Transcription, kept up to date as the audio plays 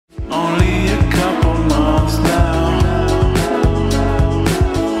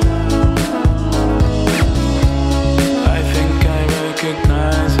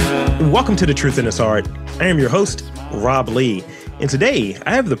Welcome to The Truth in This Art. I am your host, Rob Lee. And today,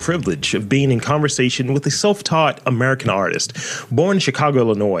 I have the privilege of being in conversation with a self-taught American artist. Born in Chicago,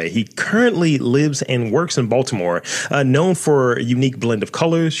 Illinois, he currently lives and works in Baltimore, known for a unique blend of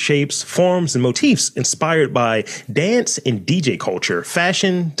colors, shapes, forms, and motifs inspired by dance and DJ culture,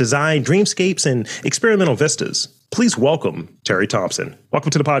 fashion, design, dreamscapes, and experimental vistas. Please welcome Terry Thompson.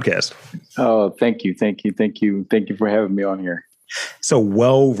 Welcome to the podcast. Oh, thank you. Thank you for having me on here. It's a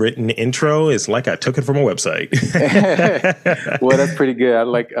well-written intro. It's like I took it from a website. Well, that's pretty good. I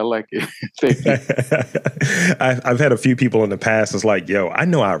like it. Thank you. I've had a few people in the past. It's like, yo, I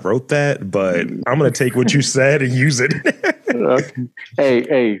know I wrote that, but I'm going to take what you said and use it.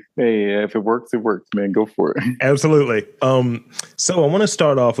 Hey, if it works, man. Go for it. Absolutely. So I want to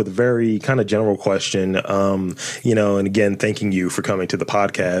start off with a very kind of general question, and again, thanking you for coming to the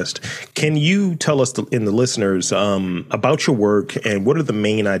podcast. Can you tell us and the listeners about your work and what are the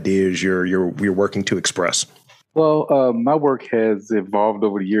main ideas you're working to express? Well, my work has evolved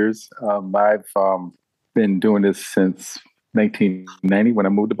over the years. I've been doing this since 1990 when I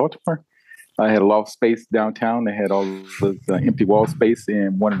moved to Baltimore. I had a loft space downtown. They had all this empty wall space.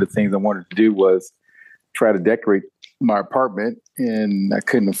 And one of the things I wanted to do was try to decorate my apartment. And I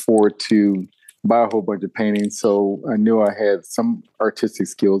couldn't afford to buy a whole bunch of paintings. So I knew I had some artistic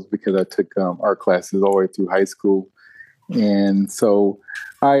skills because I took art classes all the way through high school. And so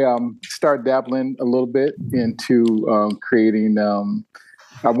I started dabbling a little bit into creating.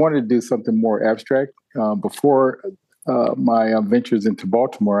 I wanted to do something more abstract. Before my ventures into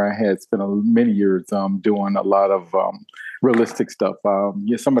Baltimore, I had spent many years doing a lot of realistic stuff.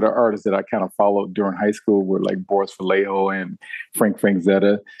 Some of the artists that I kind of followed during high school were like Boris Vallejo and Frank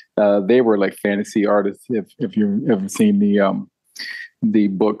Zetta. They were like fantasy artists. If you've ever seen the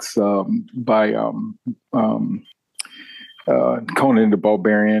books by Conan the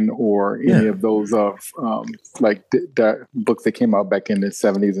Barbarian or any of those the books that came out back in the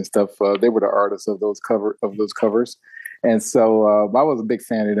 70s and stuff, they were the artists of those covers. And so I was a big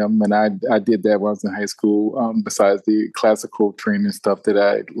fan of them, and I did that when I was in high school, besides the classical training stuff that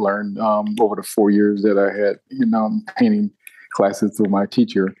I learned over the 4 years that I had painting classes through my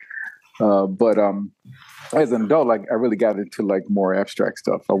teacher. But as an adult, I really got into more abstract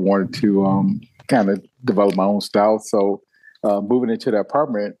stuff. I wanted to kind of develop my own style. So moving into the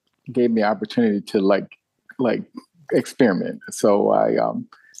apartment gave me an opportunity to experiment. So I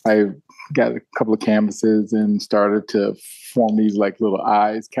got a couple of canvases and started to form these little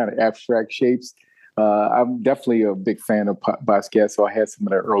eyes, kind of abstract shapes. I'm definitely a big fan of Basquiat, so I had some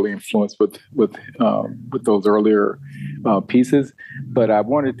of that early influence with those earlier pieces. But I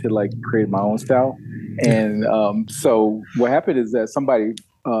wanted to create my own style, and so what happened is that somebody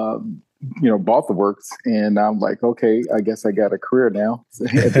bought the works, and I'm like, okay, I guess I got a career now.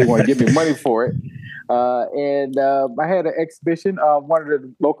 If they want to give me money for it. And I had an exhibition. One of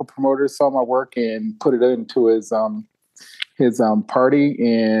the local promoters saw my work and put it into his party.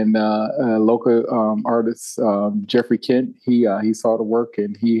 And a local artist, Jeffrey Kent, he saw the work,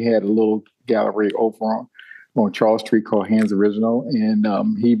 and he had a little gallery over on Charles Street called Hands Original. And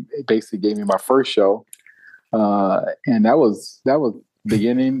he basically gave me my first show. And that was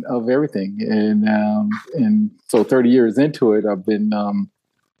beginning of everything. And so 30 years into it, I've been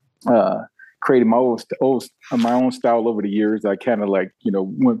creating my own style over the years. I kind of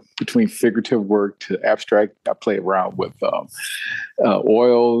went between figurative work to abstract. I played around with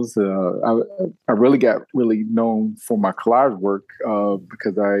oils. I really got known for my collage work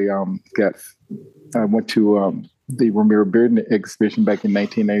because I went to the Ramiro Bearden exhibition back in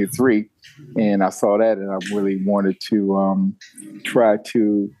 1993, and I saw that, and I really wanted to try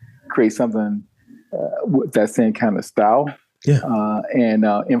to create something with that same kind of style. And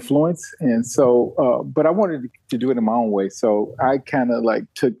influence. And so, but I wanted to do it in my own way. So I kind of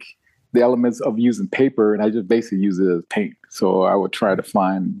took the elements of using paper, and I just basically use it as paint. So I would try to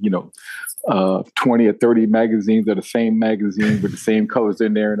find, 20 or 30 magazines of the same magazine with the same colors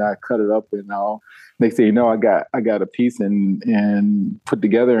in there, and I cut it up, and they say, I got a piece and put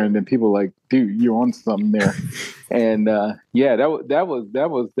together, and then people like, dude, you're on something there. And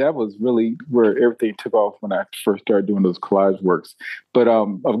that was really where everything took off when I first started doing those collage works. But a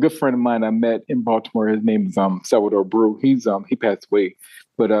good friend of mine I met in Baltimore, his name is Salvador Bru. He passed away,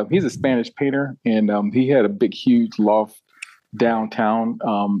 but he's a Spanish painter, and he had a big, huge loft downtown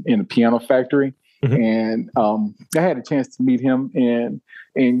in a piano factory. Mm-hmm. And I had a chance to meet him and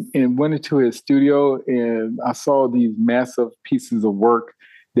went into his studio, and I saw these massive pieces of work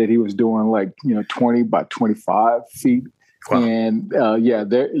that he was doing 20 by 25 feet. Wow. And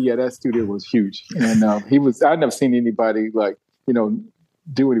that studio was huge. And I'd never seen anybody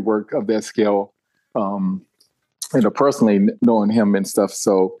do any work of that scale. Personally knowing him and stuff.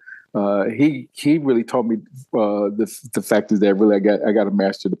 So he really taught me the fact is that really I got to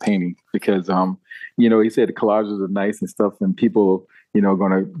master the painting because he said the collages are nice and stuff, and people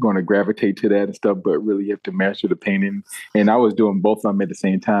gonna gravitate to that and stuff. But really, you have to master the painting. And I was doing both of them at the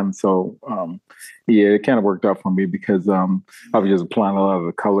same time. So it kind of worked out for me because I was just applying a lot of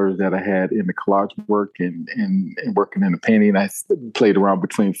the colors that I had in the collage work and working in the painting. I played around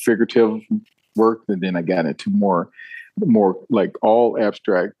between figurative work, and then I got into more like all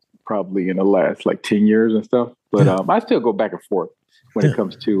abstract probably in the last like 10 years and stuff. But I still go back and forth when it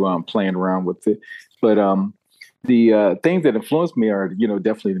comes to playing around with it. But the things that influence me are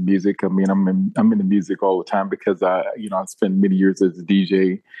definitely the music. I mean, I'm in the music all the time because I spent many years as a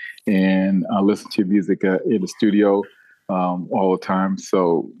DJ and I listen to music in the studio all the time.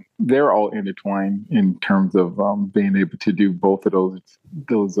 So they're all intertwined in terms of being able to do both of those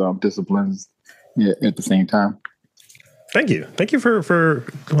disciplines at the same time. Thank you for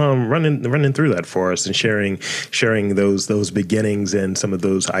running through that for us and sharing those beginnings and some of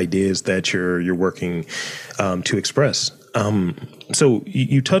those ideas that you're working to express. So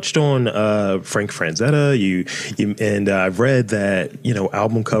you touched on Frank Franzetta. And I've read that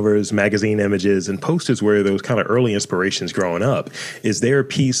album covers, magazine images, and posters were those kind of early inspirations growing up. Is there a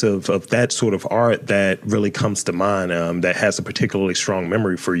piece of that sort of art that really comes to mind that has a particularly strong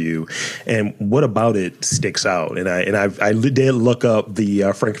memory for you? And what about it sticks out? And I did look up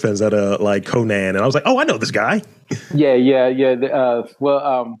the Frank Franzetta like Conan, and I was like, oh, I know this guy. Yeah.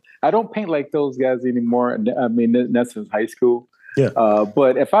 I don't paint like those guys anymore. I mean, that's since high school. Yeah.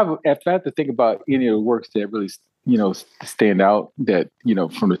 But if I have to think about any of the works that really, stand out that,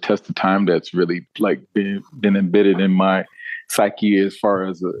 from the test of time, that's really like been embedded in my psyche as far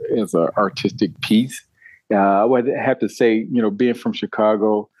as an artistic piece. I would have to say, being from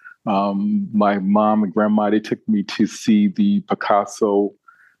Chicago, my mom and grandma, they took me to see the Picasso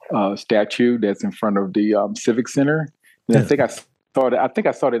statue that's in front of the Civic Center. And I think I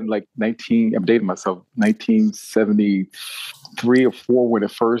saw it in like I'm dating myself, 1973 or 4 when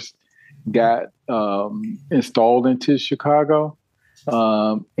it first got installed into Chicago.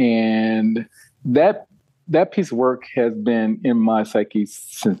 And that piece of work has been in my psyche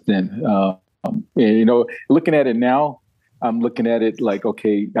since then. And, looking at it now, I'm looking at it like,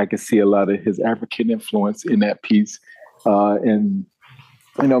 okay, I can see a lot of his African influence in that piece. And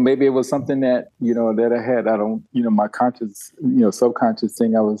maybe it was something that, that I had. I don't, my conscious, subconscious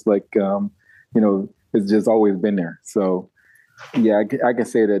thing, I was like, it's just always been there. So, yeah, I can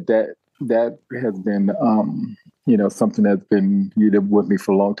say that has been, something that's been with me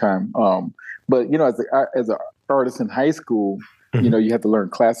for a long time. But, as an artist in high school, you have to learn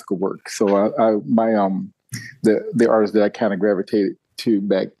classical work. So the artists that I kind of gravitated to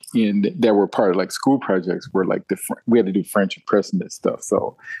back in that were part of like school projects were like we had to do French impressionist stuff.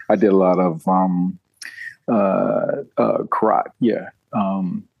 So I did a lot of Carat. Yeah.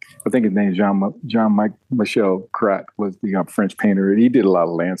 I think his name is Jean-Michel Carat was the French painter. He did a lot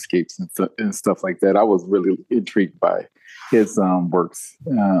of landscapes and stuff like that. I was really intrigued by his works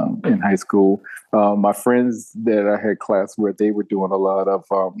in high school. My friends that I had class with, they were doing a lot of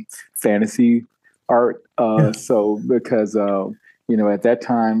fantasy art. So because at that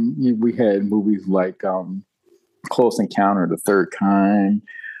time we had movies like Close Encounter of the Third Kind,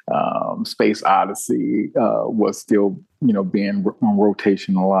 Space Odyssey was still being on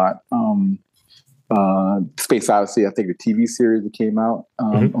rotation a lot. Space Odyssey, I think the TV series that came out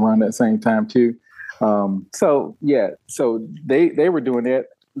around that same time too. So they were doing that.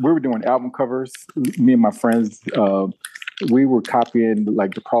 We were doing album covers. Me and my friends, we were copying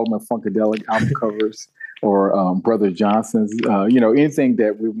like the Parliament Funkadelic album covers or Brother Johnson's, anything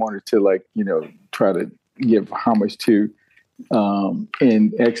that we wanted to like, try to give homage to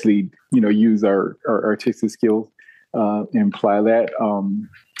and actually, use our artistic skills and apply that.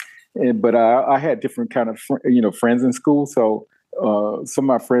 But I had different kind of, friends in school. So some of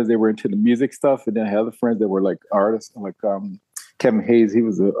my friends, they were into the music stuff. And then I had other friends that were like artists, like Kevin Hayes. He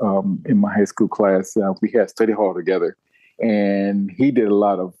was in my high school class. We had study hall together. And he did a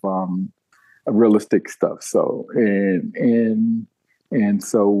lot of realistic stuff. So, and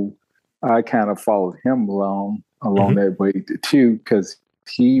so I kind of followed him along that way too, because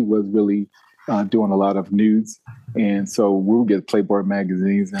he was really doing a lot of nudes. And so we would get Playboy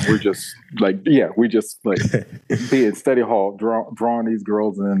magazines and we're just like, being study hall, drawing these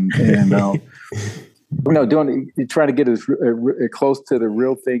girls and trying to get as close to the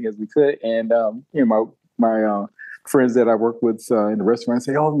real thing as we could. And, my friends that I work with in the restaurant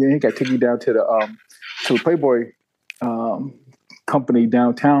say, "Oh, yeah, I take you down to the Playboy company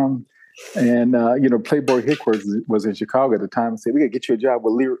downtown. And, Playboy headquarters was in Chicago at the time, and said, we got to get you a job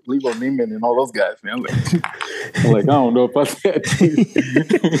with Leroy Neiman and all those guys, man. I'm like, I don't know if I said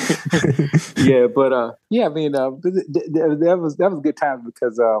yeah, but that was a good time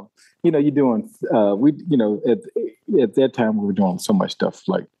because, you're doing, at that time we were doing so much stuff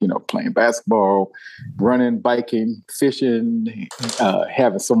like, playing basketball, running, biking, fishing,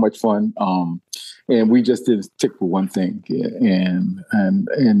 having so much fun. And we just didn't stick with one thing. And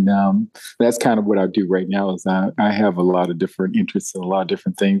that's kind of what I do right now is I have a lot of different interests in a lot of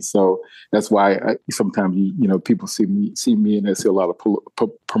different things. So that's why sometimes, people see me and they see a lot of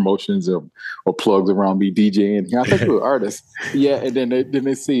promotions or plugs around me DJing. I think you're an artist. Yeah. And then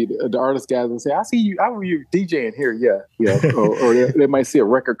they see the artist guys will say, I see you, how are you DJing here? Yeah. or they might see a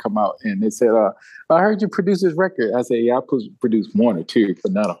record come out and they said, I heard you produce this record. I say, yeah, I produced one or two,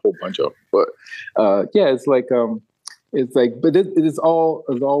 but not a whole bunch of them. But it's like, but it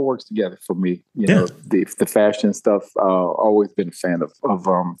all works together for me. The fashion stuff. Always been a fan of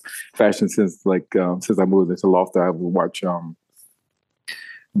fashion since I moved into Loftus. I would watch what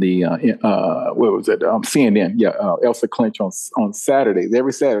was it? CNN. Yeah, Elsa Clinch on Saturdays.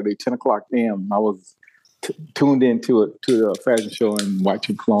 Every Saturday, 10:00 a.m. I was tuned into a fashion show and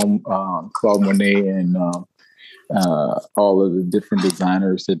watching Claude Monet and all of the different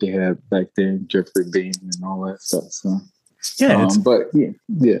designers that they had back then, Jeffrey Beam and all that stuff. So yeah,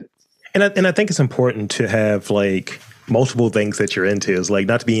 yeah. And I think it's important to have like multiple things that you're into. Is like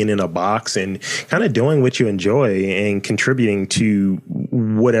not being in a box and kind of doing what you enjoy and contributing to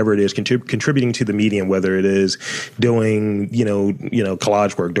whatever it is, contributing to the medium, whether it is doing,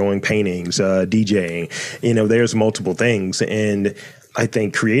 collage work, doing paintings, DJing, there's multiple things. And I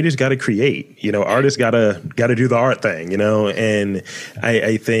think creators got to create, artists got to do the art thing, and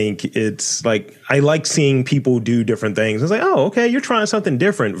I think it's like, I like seeing people do different things. It's like, oh, okay, you're trying something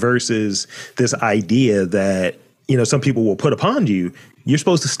different versus this idea that, some people will put upon you. You're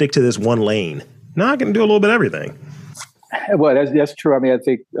supposed to stick to this one lane. Now I can do a little bit of everything. Well, that's true. I mean, I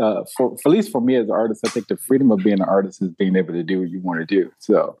think for at least for me as an artist, I think the freedom of being an artist is being able to do what you want to do.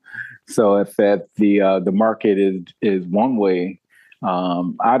 So if that the market is one way,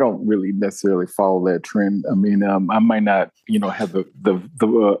 I don't really necessarily follow that trend. I mean, I might not, have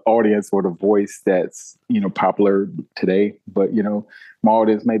the audience or the voice that's, popular today, but, my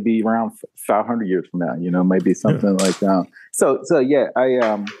audience may be around 500 years from now, maybe something like that. So yeah,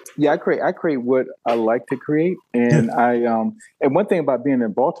 I create what I like to create. And and one thing about being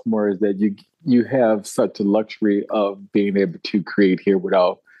in Baltimore is that you have such a luxury of being able to create here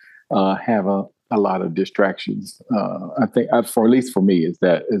without having a lot of distractions. I think, for at least for me, is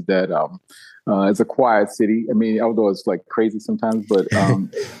that it's a quiet city. I mean, although it's like crazy sometimes, but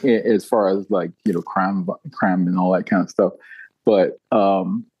as far as like crime and all that kind of stuff. But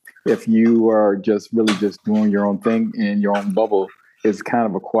if you are just doing your own thing in your own bubble, it's kind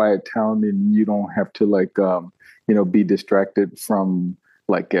of a quiet town, and you don't have to be distracted from.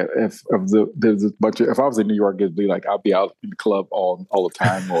 Like if there's a bunch of, if I was in New York, it'd be like I'll be out in the club all the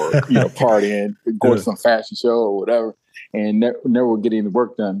time, or partying, go to some fashion show or whatever, and never get any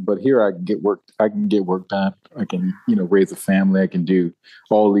work done. But here I can get work done. I can raise a family. I can do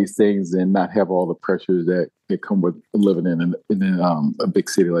all these things and not have all the pressures that come with living in a big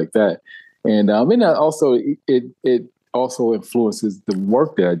city like that. And also it also influences the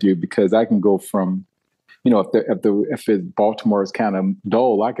work that I do, because I can go from if Baltimore is kind of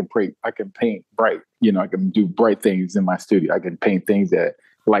dull, I can paint bright. I can do bright things in my studio. I can paint things that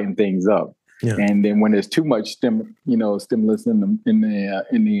lighten things up. Yeah. And then when there's too much stimulus in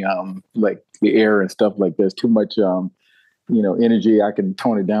the like the air and stuff, like there's too much energy, I can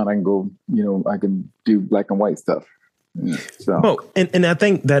tone it down. I can go, I can do black and white stuff. So, and I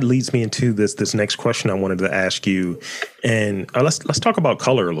think that leads me into this next question I wanted to ask you, and let's talk about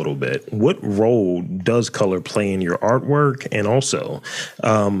color a little bit. What role does color play in your artwork, and also,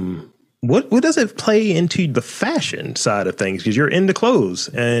 what does it play into the fashion side of things? Because you're into clothes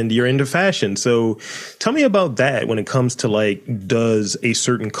and you're into fashion, so tell me about that. When it comes to like, does a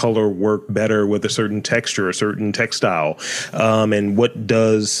certain color work better with a certain texture, a certain textile, and what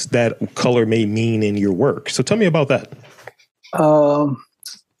does that color may mean in your work? So tell me about that.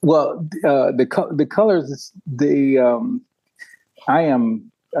 Well, the colors, I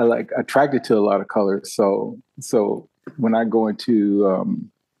am like attracted to a lot of colors. So when I go into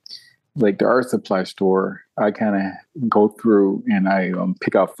like the art supply store, I kind of go through and I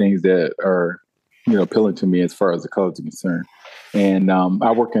pick out things that are appealing to me as far as the colors are concerned. And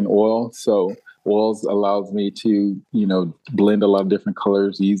I work in oil, so oils allows me to blend a lot of different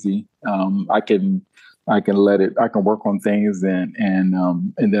colors easy. I can work on things and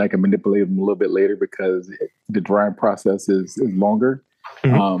then I can manipulate them a little bit later because the drying process is longer.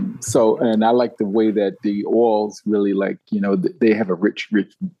 Mm-hmm. And I like the way that the oils really they have a rich,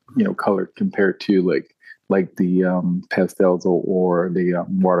 color compared to like the pastels or the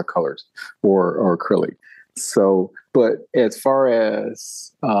watercolors or acrylic. So, but as far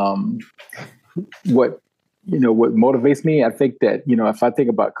as what motivates me, I think that, if I think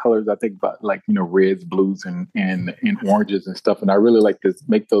about colors, I think about reds, blues, and oranges and stuff. And I really like to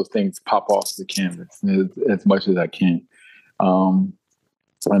make those things pop off the canvas as much as I can.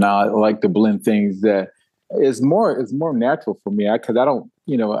 And I like to blend things that is more natural for me. Cause I don't,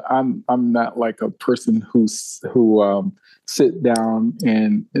 I'm not like a person who sit down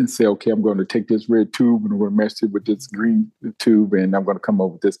and say, okay, I'm going to take this red tube and I'm going to mesh it with this green tube and I'm going to come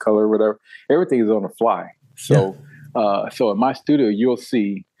up with this color or whatever. Everything is on the fly. So, so in my studio, you'll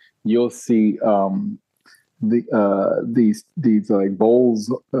see these like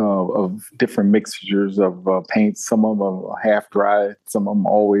bowls of different mixtures of paints. Some of them are half dry, some of them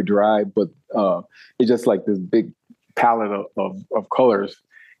all the way dry, but it's just like this big palette of colors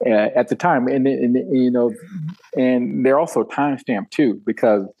at the time. And they're also time stamped too,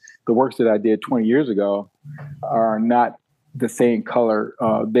 because the works that I did 20 years ago are not the same color.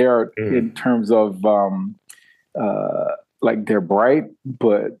 They are in terms of like they're bright,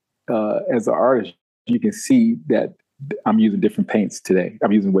 but as an artist, you can see that I'm using different paints today.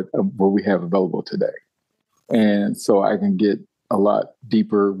 I'm using what we have available today. And so I can get a lot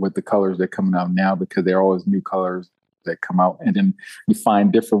deeper with the colors that are coming out now because there are always new colors that come out. And then you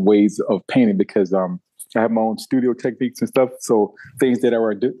find different ways of painting because I have my own studio techniques and stuff. So things that I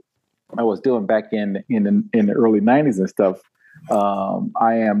was doing back in the early 90s and stuff,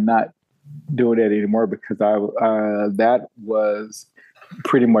 I am not doing that anymore because that was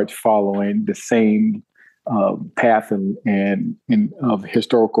pretty much following the same path and of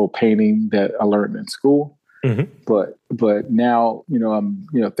historical painting that I learned in school. Mm-hmm. But now, I'm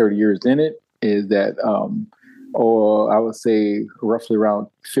 30 years in it, is that or I would say roughly around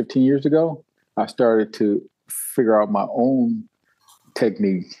 15 years ago, I started to figure out my own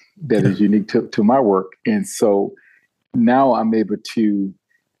technique that is unique to my work. And so now I'm able to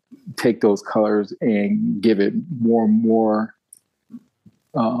take those colors and give it more and more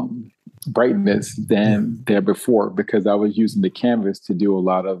brightness than there before, because I was using the canvas to do a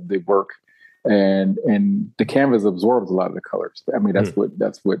lot of the work, and the canvas absorbs a lot of the colors. I mean, that's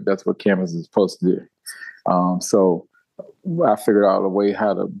what canvas is supposed to do. So I figured out a way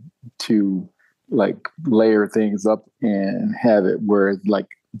how to like layer things up and have it where like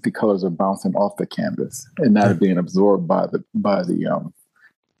the colors are bouncing off the canvas and not being absorbed by the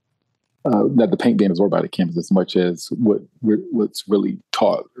not the paint being absorbed by the canvas as much as what's really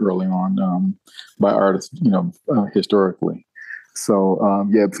taught early on by artists, historically. So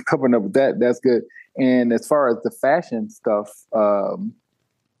covering up with that's good. And as far as the fashion stuff, I'm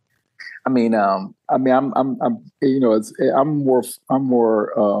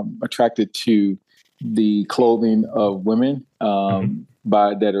more attracted to the clothing of women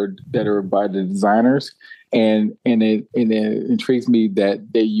that are by the designers. And it intrigues me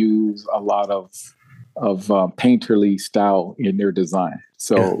that they use a lot of painterly style in their design.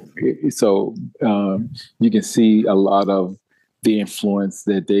 So you can see a lot of the influence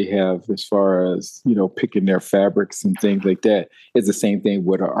that they have as far as picking their fabrics and things like that. It's the same thing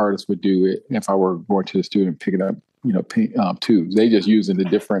what an artist would do if I were going to the studio and picking up paint tubes. They just using the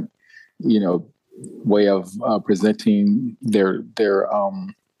different way of presenting their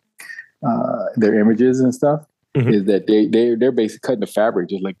images and stuff. Mm-hmm. Is that they're basically cutting the fabric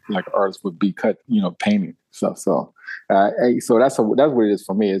just like artists would be cut painting stuff. So that's what it is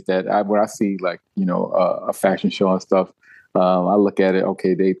for me, is that when I see a fashion show and stuff, I look at it.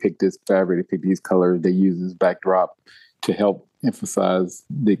 Okay, they pick this fabric, they pick these colors, they use this backdrop to help emphasize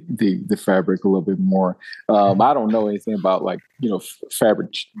the fabric a little bit more. I don't know anything about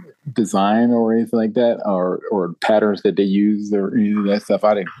fabric design or anything like that, or patterns that they use or any of that stuff.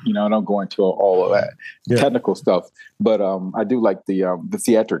 I don't go into all of that technical stuff, but I do like the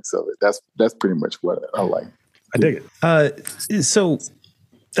theatrics of it. That's pretty much what I like. I dig it. So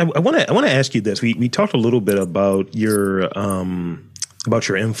I want to ask you this. We talked a little bit about your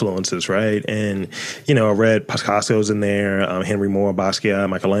influences, right? And I read Picasso's in there, Henry Moore, Basquiat,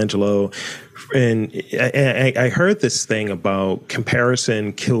 Michelangelo, and I heard this thing about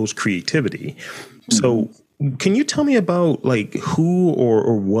comparison kills creativity. Mm-hmm. So Can you tell me about like who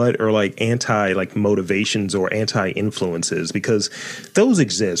or what are like anti like motivations or anti influences? Because those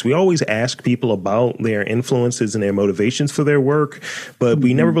exist. We always ask people about their influences and their motivations for their work, but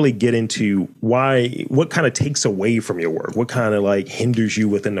we never really get into what kind of takes away from your work, what kind of like hinders you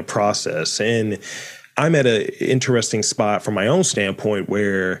within the process. And I'm at an interesting spot from my own standpoint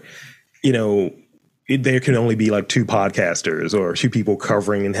where, you know, there can only be like two podcasters or two people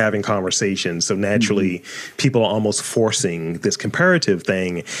covering and having conversations. So naturally, people are almost forcing this comparative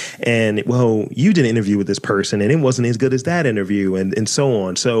thing. And, well, you did an interview with this person and it wasn't as good as that interview and so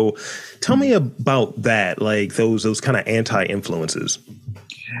on. So tell me about that, like those kind of anti-influences.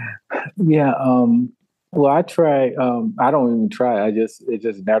 Yeah. Well, I try. I don't even try. it's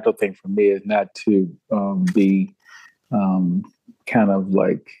just a natural thing for me is not to be kind of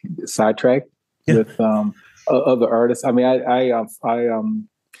like sidetracked with other artists. I mean,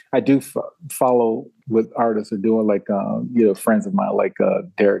 I do follow what artists are doing, like friends of mine, like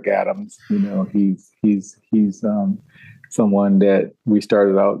Derek Adams. You know, he's someone that we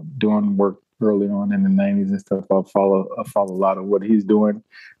started out doing work early on in the '90s and stuff. I follow a lot of what he's doing.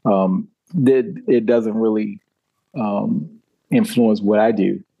 It doesn't really influence what I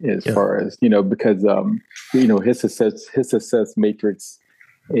do as far as because his success matrix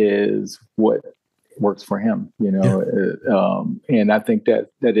is what works for him, and I think that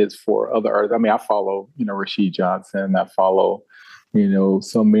is for other artists. I mean, I follow, Rashid Johnson. I follow,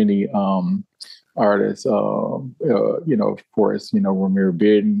 so many artists. Of course, Ramir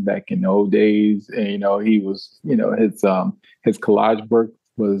Bearden back in the old days, and he was, his collage work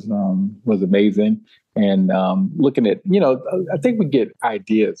was amazing. And looking at, I think we get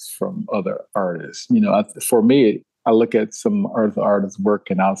ideas from other artists. For me, I look at some other artists'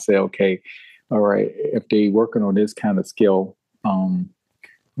 work and I'll say, okay, all right, if they working on this kind of skill,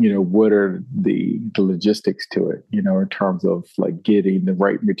 what are the logistics to it, in terms of like getting the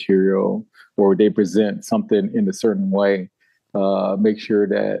right material, or they present something in a certain way. Make sure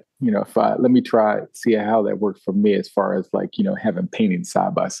that, let me try, see how that works for me as far as like, having paintings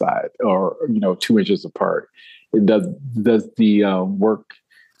side by side or, 2 inches apart. It does the work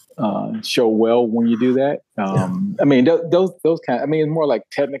show well when you do that? I mean, those kind, I mean, it's more like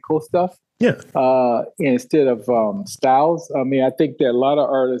technical stuff. Yeah. Instead of styles. I mean, I think that a lot of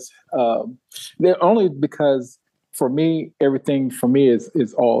artists, they're only because for me, everything for me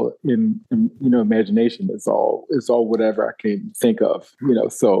is all in imagination. It's all whatever I can think of,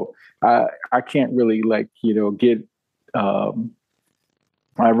 so I can't really like, get, I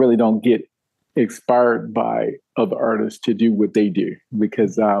really don't get inspired by other artists to do what they do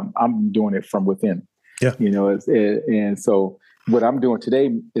because I'm doing it from within. Yeah. And so what I'm doing today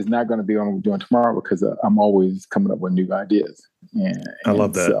is not going to be what I'm doing tomorrow because I'm always coming up with new ideas. And I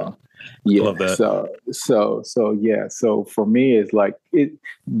love that. So, yeah. I love that. So yeah. So for me, it's like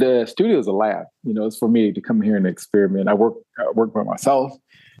the studio is a lab. It's for me to come here and experiment. I work by myself.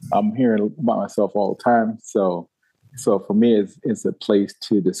 I'm hearing by myself all the time. So for me, it's a place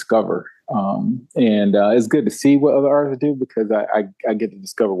to discover. And it's good to see what other artists do because I get to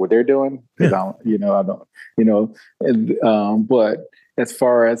discover what they're doing because but as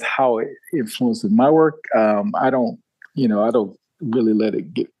far as how it influences my work, I don't really let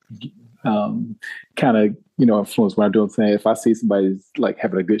it get kind of influence what I'm doing. Saying if I see somebody's like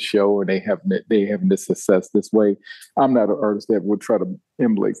having a good show or they having this success this way, I'm not an artist that would try to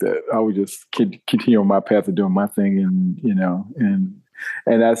emulate that. I would just continue on my path of doing my thing,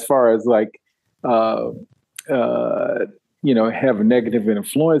 and as far as like have a negative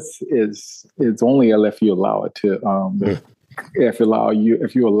influence is only if you allow it to if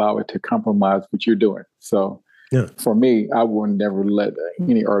you allow it to compromise what you're doing. So. Yeah. For me, I would never let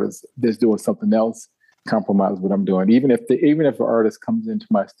any artist that's doing something else compromise what I'm doing. Even if an artist comes into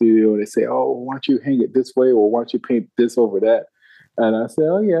my studio and they say, "Oh, why don't you hang it this way, or why don't you paint this over that?" and I say,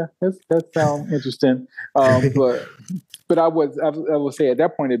 "Oh yeah, that sounds interesting." But I would say at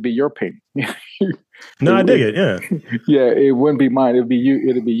that point it'd be your painting. No, I dig it. Yeah, yeah, it wouldn't be mine. It'd be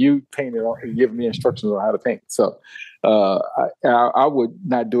you painting and giving me instructions on how to paint. So I would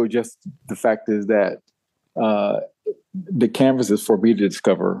not do it. Just the fact is that. The canvas is for me to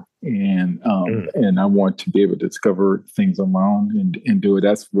discover, and I want to be able to discover things on my own and do it.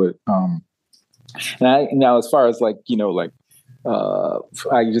 That's what. Now, as far as like I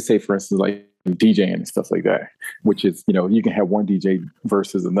can just say, for instance, like DJing and stuff like that, which is you can have one DJ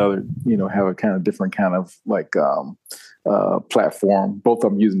versus another. Have a kind of different kind of like platform. Both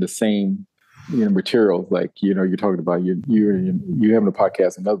of them using the same. Materials like you're talking about you having a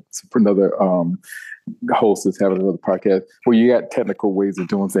podcast, another hosts is having another podcast where you got technical ways of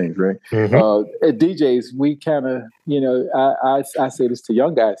doing things, right? At DJs, we kind of, I say this to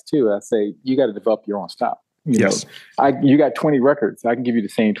young guys too. I say, you got to develop your own style. You got 20 records. I can give you the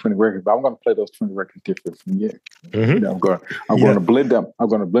same 20 records, but I'm going to play those 20 records different from you. I'm going to blend them. I'm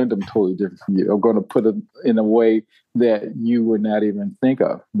going to blend them totally different from you. I'm going to put them in a way that you would not even think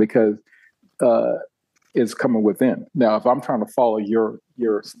of, because it's coming within. Now, if I'm trying to follow your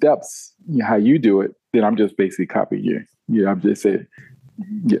steps, how you do it, then I'm just basically copying you. I'm just saying.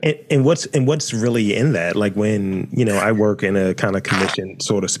 Yeah. And what's really in that, like when, I work in a kind of commission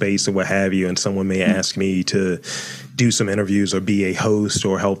sort of space or what have you, and someone may ask me to do some interviews or be a host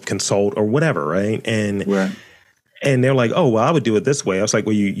or help consult or whatever, right? And they're like, oh, well, I would do it this way. I was like,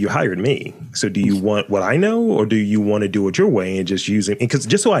 well, you hired me. So do you want what I know, or do you want to do it your way and just use it? Because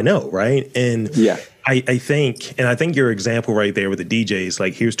just so I know, right? And I think your example right there with the DJs,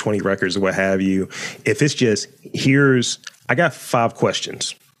 like here's 20 records or what have you. If it's just I got 5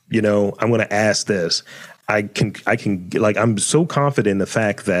 questions, I'm going to ask this. I can like, I'm so confident in the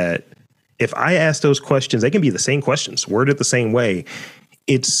fact that if I ask those questions, they can be the same questions, worded the same way.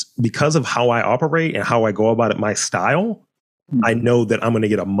 It's because of how I operate and how I go about it, my style. I know that I'm going to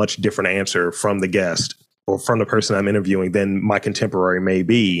get a much different answer from the guest or from the person I'm interviewing than my contemporary may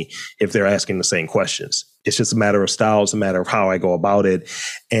be if they're asking the same questions. It's just a matter of style. It's a matter of how I go about it.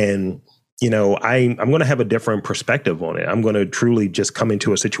 And I'm going to have a different perspective on it. I'm going to truly just come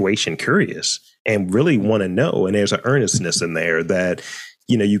into a situation curious and really want to know. And there's an earnestness in there that,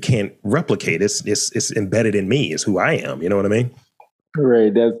 you can't replicate. It's embedded in me. It's who I am. You know what I mean?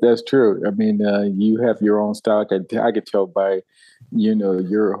 Right. That's true. I mean, you have your own style. I could tell by,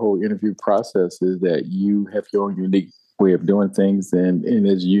 your whole interview process is that you have your own unique way of doing things, and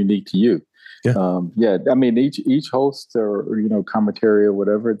it's unique to you. Yeah. I mean, each host or commentary or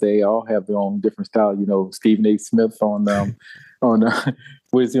whatever, they all have their own different style. Stephen A. Smith on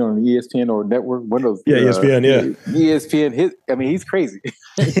what is he on, ESPN or network? One of those. Yeah, ESPN. ESPN. He's crazy.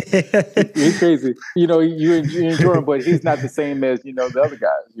 He's crazy. You enjoy him, but he's not the same as the other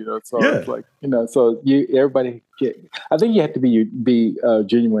guys. So it's like so everybody I think you have to be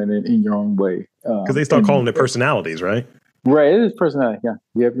genuine in your own way, because they start calling it personalities, right? Right, it is personality. Yeah,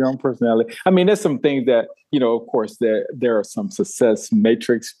 you have your own personality. I mean, there's some things that of course, there are some success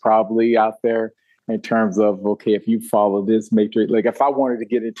matrix probably out there in terms of, okay, if you follow this matrix, like if I wanted to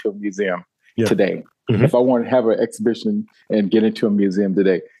get into a museum today, if I want to have an exhibition and get into a museum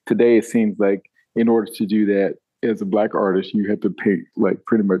today, it seems like in order to do that as a Black artist, you have to paint like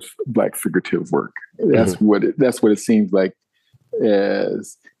pretty much Black figurative work. That's what it seems like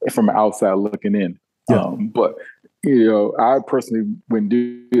as from outside looking in. But I personally wouldn't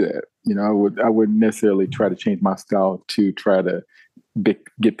do that. I wouldn't necessarily try to change my style to try to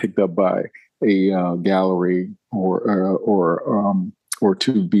get picked up by a gallery or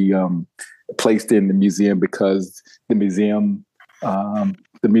to be placed in the museum, because the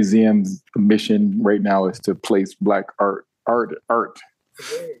museum's mission right now is to place Black art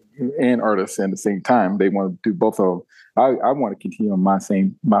and artists at the same time. They want to do both of them. I want to continue on my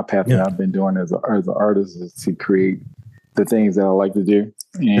path that I've been doing as an artist, is to create the things that I like to do,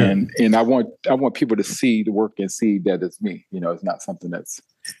 and I want people to see the work and see that it's me. It's not something that's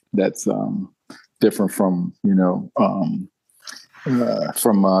different from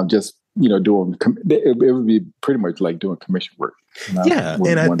just doing. It would be pretty much like doing commission work.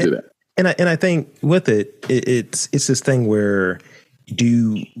 And I think with it's this thing where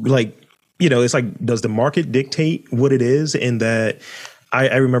it's like, does the market dictate what it is? In that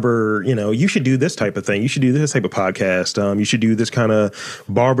I remember, you should do this type of thing. You should do this type of podcast. You should do this kind of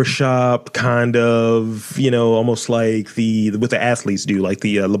barbershop kind of, almost like what the athletes do, like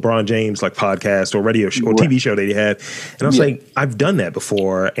the LeBron James like podcast or radio show or TV show that he had. And I was like, I've done that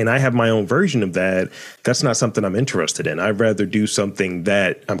before, and I have my own version of that. That's not something I'm interested in. I'd rather do something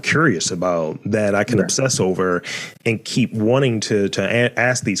that I'm curious about, that I can obsess over and keep wanting to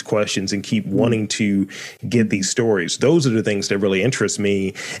ask these questions and keep wanting to get these stories. Those are the things that really interest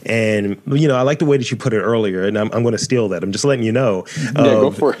me. And, I like the way that you put it earlier, and I'm going to steal that. I'm just letting you know. Go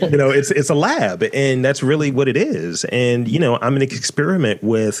for it. It's a lab, and that's really what it is. And, I'm going to experiment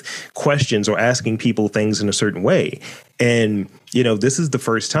with questions or asking people things in a certain way. And, this is the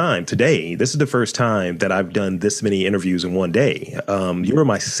first time that I've done this many interviews in one day. You were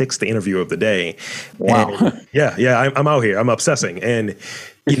my 6th interview of the day. Wow. And I'm out here. I'm obsessing. And,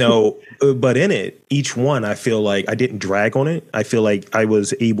 but in it, each one, I feel like I didn't drag on it. I feel like I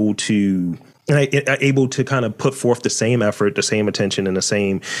was able to kind of put forth the same effort, the same attention, and the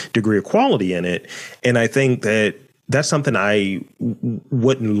same degree of quality in it. And I think that that's something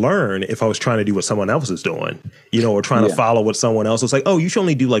wouldn't learn if I was trying to do what someone else is doing, or trying to Yeah. follow what someone else is like. Oh, you should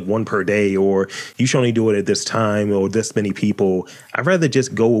only do like one per day, or you should only do it at this time, or this many people. I'd rather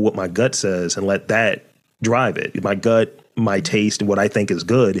just go with what my gut says and let that drive it. My gut, my taste, what I think is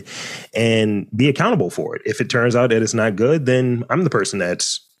good, and be accountable for it. If it turns out that it's not good, then I'm the person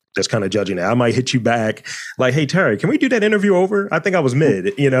that's kind of judging it. I might hit you back like, "Hey, Terry, can we do that interview over? I think I was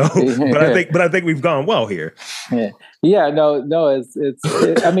mid, but I think we've gone well here." No,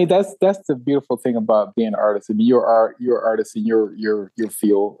 I mean, that's the beautiful thing about being an artist. I mean, you're an artist in your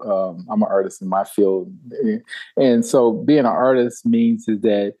field. I'm an artist in my field. And so being an artist means is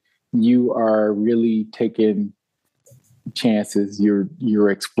that you are really taking chances. You're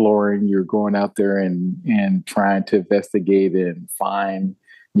exploring, you're going out there and trying to investigate and find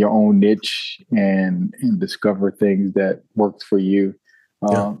your own niche and discover things that works for you.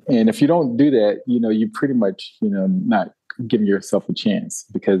 And if you don't do that, you pretty much, not giving yourself a chance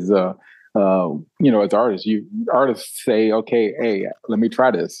because, as artists say, okay, hey, let me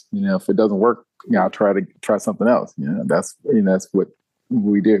try this. If it doesn't work, I'll try something else. That's what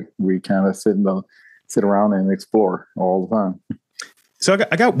we do. We kind of sit around and explore all the time. So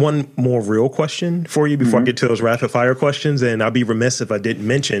I got one more real question for you before I get to those rapid fire questions, and I'll be remiss if I didn't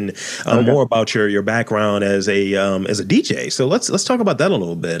mention more about your background as a DJ. So let's talk about that a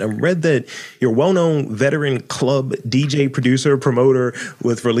little bit. I read that you're a well-known veteran club DJ, producer, promoter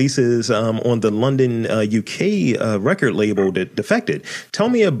with releases on the London, UK record label Defected. Tell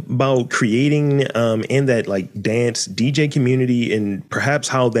me about creating in that like dance DJ community, and perhaps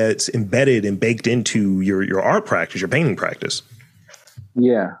how that's embedded and baked into your art practice, your painting practice.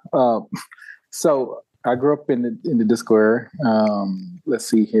 Yeah. So I grew up in the disco era. Let's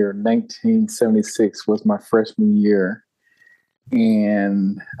see here. 1976 was my freshman year.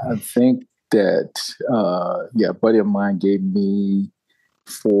 And I think that, a buddy of mine gave me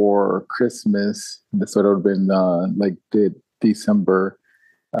for Christmas, so that would have been like December,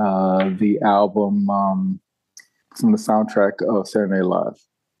 the album from the soundtrack of Saturday Night Live.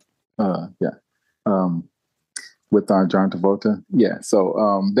 With John Travolta. Yeah. So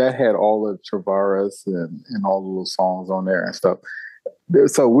that had all of Travaras and all the little songs on there and stuff.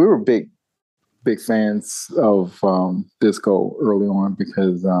 So we were big fans of disco early on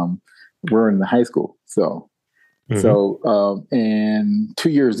because we're in the high school. So, and 2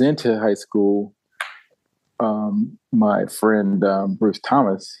 years into high school, my friend Bruce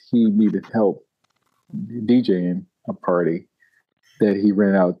Thomas, he needed help DJing a party that he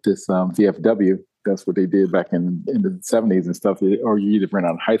rented out this VFW. That's what they did back in the 70s and stuff. Or you either rent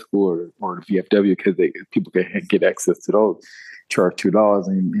out in high school or the VFW because people can get access to those, charge $2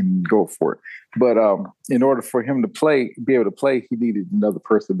 and go for it. But in order for him to be able to play, he needed another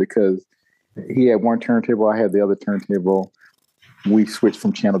person because he had one turntable, I had the other turntable. We switched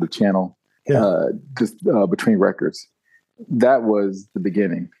from channel to channel, just between records. That was the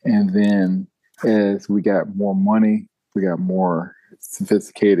beginning. And then as we got more money, we got more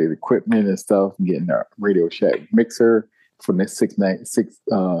sophisticated equipment and stuff, getting a Radio Shack mixer for the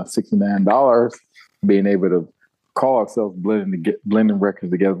 $69, being able to call ourselves blending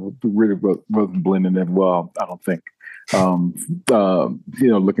records together. We really wasn't blending them well, I don't think.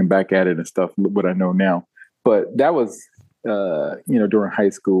 Looking back at it and stuff, what I know now. But that was, during high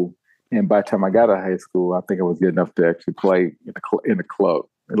school. And by the time I got out of high school, I think I was good enough to actually play in the club,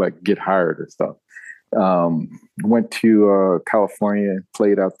 like get hired and stuff. Went to California,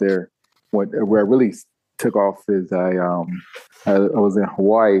 played out there. Where I really took off is I was in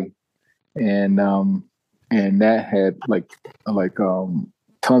Hawaii, and that had like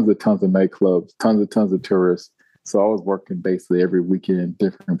tons of nightclubs, tons of tourists. So I was working basically every weekend in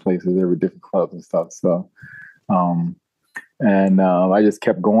different places, every different clubs and stuff. So, I just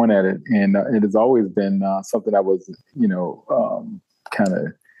kept going at it, and it has always been something I was, kind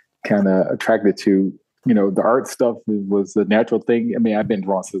of attracted to. The art stuff was a natural thing. I mean, I've been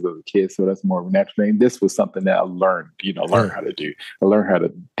drawn since I was a kid, so that's more of a natural thing. This was something that I learned, learn how to do. I learned how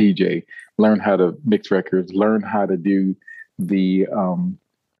to DJ, learn how to mix records, learn how to do the,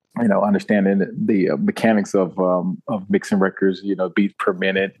 understanding the mechanics of mixing records, beats per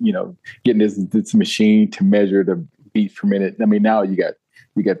minute, getting this machine to measure the beats per minute. I mean, now you got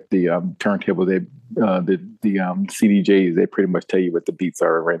the turntable, the CDJs, they pretty much tell you what the beats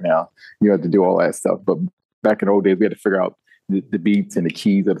are right now. You have to do all that stuff. But back in the old days, we had to figure out the beats and the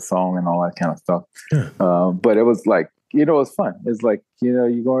keys of the song and all that kind of stuff. Yeah. But it was like, it was fun. It's like,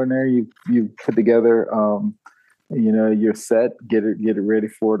 you go in there, you put together, your set, get it ready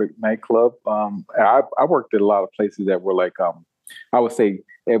for the nightclub. I worked at a lot of places that were like I would say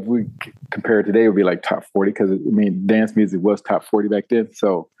if we compare it today, it would be like top 40 because I mean, dance music was top 40 back then.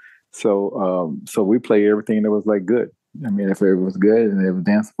 So we played everything that was like good. I mean, if it was good and it was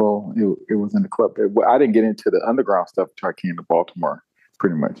danceable, it was in the club. I didn't get into the underground stuff until I came to Baltimore,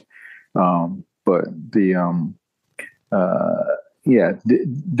 pretty much. But doing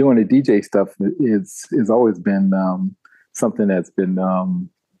the DJ stuff is always been something that's been an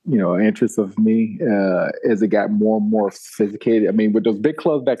interest of me as it got more and more sophisticated. I mean, with those big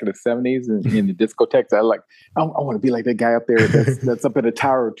clubs back in the 70s and in the discotheques, I want to be like that guy up there that's up in the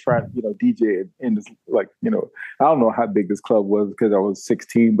tower trying, DJ and this, like, I don't know how big this club was because I was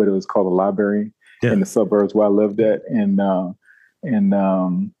 16, but it was called the Library in the suburbs where I lived at. And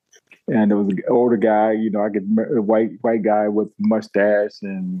there was an older guy, I could remember a white guy with mustache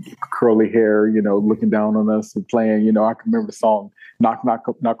and curly hair, looking down on us and playing. I can remember the song "Knock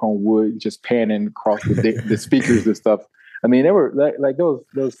Knock on Wood" just panning across the speakers and stuff. I mean, they were like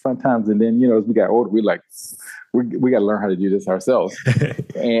those fun times. And then as we got older, we got to learn how to do this ourselves.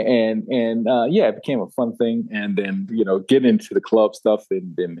 and it became a fun thing. And then getting into the club stuff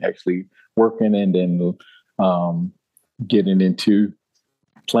and then actually working and then getting into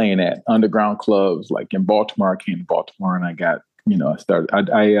playing at underground clubs like in Baltimore. I came to Baltimore and I got, I started,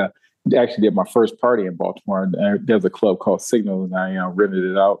 I actually did my first party in Baltimore. There's a club called Signal and I rented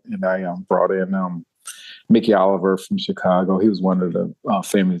it out and I brought in Mickey Oliver from Chicago. He was one of the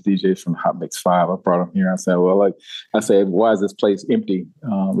famous DJs from Hot Mix 5. I brought him here. I said, why is this place empty?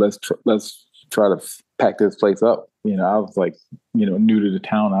 Let's try to pack this place up. I was like, new to the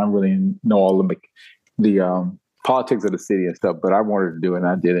town. I don't really know all the politics of the city and stuff, but I wanted to do it and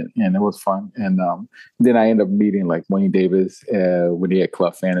I did it and it was fun. And then I ended up meeting like Wayne Davis when he had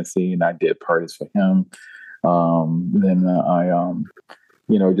Club Fantasy and I did parties for him. Then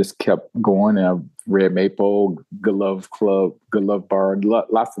I just kept going and Red Maple, Good Love Club, Good Love Bar,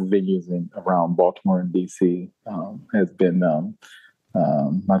 lots of venues around Baltimore and DC has been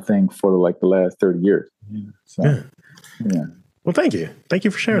my thing for like the last 30 years. So, yeah. Well, thank you. Thank you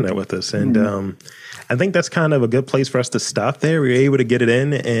for sharing that with us. And I think that's kind of a good place for us to stop there. We were able to get it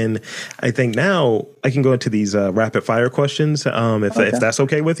in. And I think now I can go into these rapid fire questions, if that's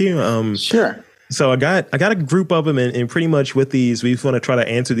okay with you. Sure. So I got a group of them and pretty much with these, we want to try to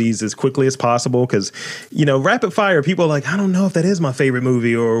answer these as quickly as possible because, rapid fire, people are like, I don't know if that is my favorite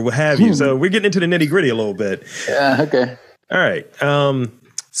movie or what have you. So we're getting into the nitty gritty a little bit. Yeah. Okay. All right.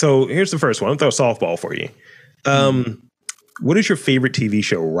 So here's the first one. I'll throw a softball for you. What is your favorite TV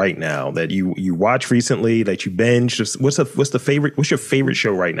show right now that you watched recently that you binged? What's your favorite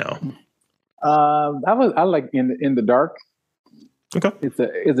show right now? I like In the Dark. Okay. It's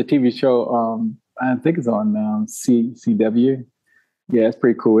a TV show. I think it's on CW. Yeah, it's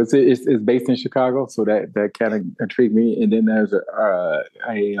pretty cool. It's based in Chicago, so that kind of intrigued me. And then there's a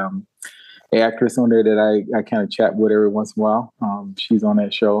actress on there that I kind of chat with every once in a while. She's on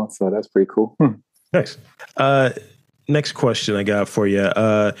that show, so that's pretty cool. Nice. Next question I got for you.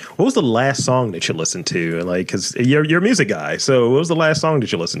 What was the last song that you listened to? Like, because you're a music guy, so what was the last song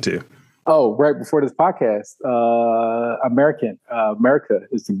that you listened to? Oh, right before this podcast, America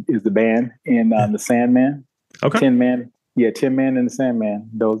is the band, and the Sandman. Okay. Tin Man and the Sandman.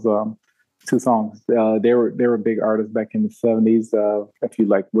 Those two songs. They were big artists back in the 70s. If you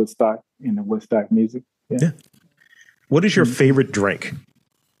like Woodstock and the Woodstock music. Yeah. What is your favorite drink?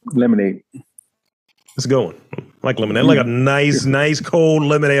 Lemonade. Let's go on. I like lemonade. Like a nice cold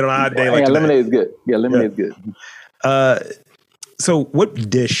lemonade on a hot day. Yeah, lemonade is good. Yeah, lemonade is good. So what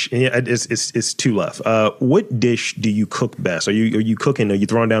dish, it's two left. What dish do you cook best? Are you cooking? Are you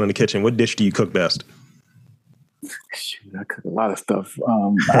throwing down in the kitchen? What dish do you cook best? Shoot, I cook a lot of stuff.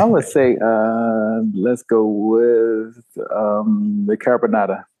 I would say, let's go with the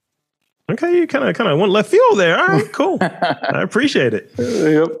carbonara. Okay, you kind of went left field there. All right, cool. I appreciate it.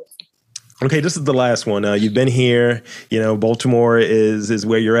 Yep. Okay, this is the last one. You've been here. Baltimore is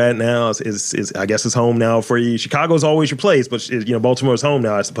where you're at now. Is I guess it's home now for you. Chicago's always your place, but Baltimore's home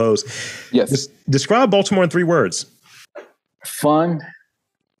now, I suppose. Yes. Describe Baltimore in 3 words. Fun,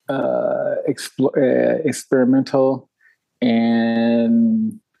 experimental,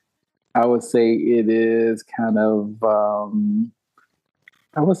 and I would say it is kind of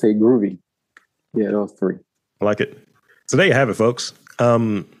I would say groovy. Yeah, those 3. I like it. So there you have it, folks.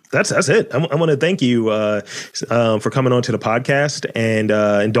 That's it. I want to thank you for coming on to the podcast and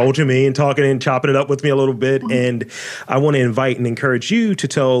indulging me and talking and chopping it up with me a little bit. And I want to invite and encourage you to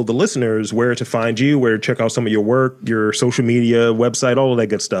tell the listeners where to find you, where to check out some of your work, your social media, website, all of that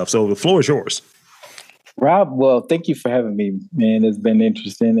good stuff. So the floor is yours. Rob, well, thank you for having me, man. It's been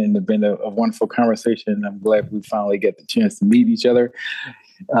interesting and it's been a wonderful conversation. I'm glad we finally get the chance to meet each other.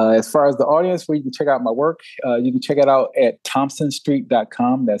 As far as the audience, where you can check out my work, you can check it out at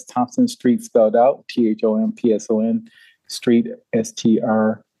thompsonstreet.com. That's Thompson Street spelled out, THOMPSON, Street,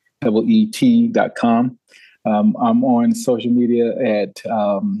 STREET.com. I'm on social media at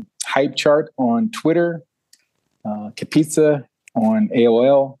Hype Chart on Twitter, Capizza on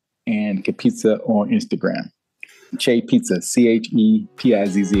AOL, and Capizza on Instagram. Che Pizza,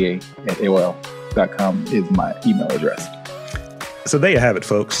 CHEPIZZA at AOL.com is my email address. So there you have it,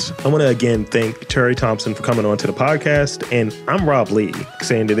 folks. I want to again thank Terry Thompson for coming on to the podcast. And I'm Rob Lee,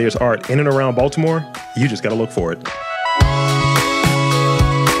 saying that there's art in and around Baltimore. You just got to look for it.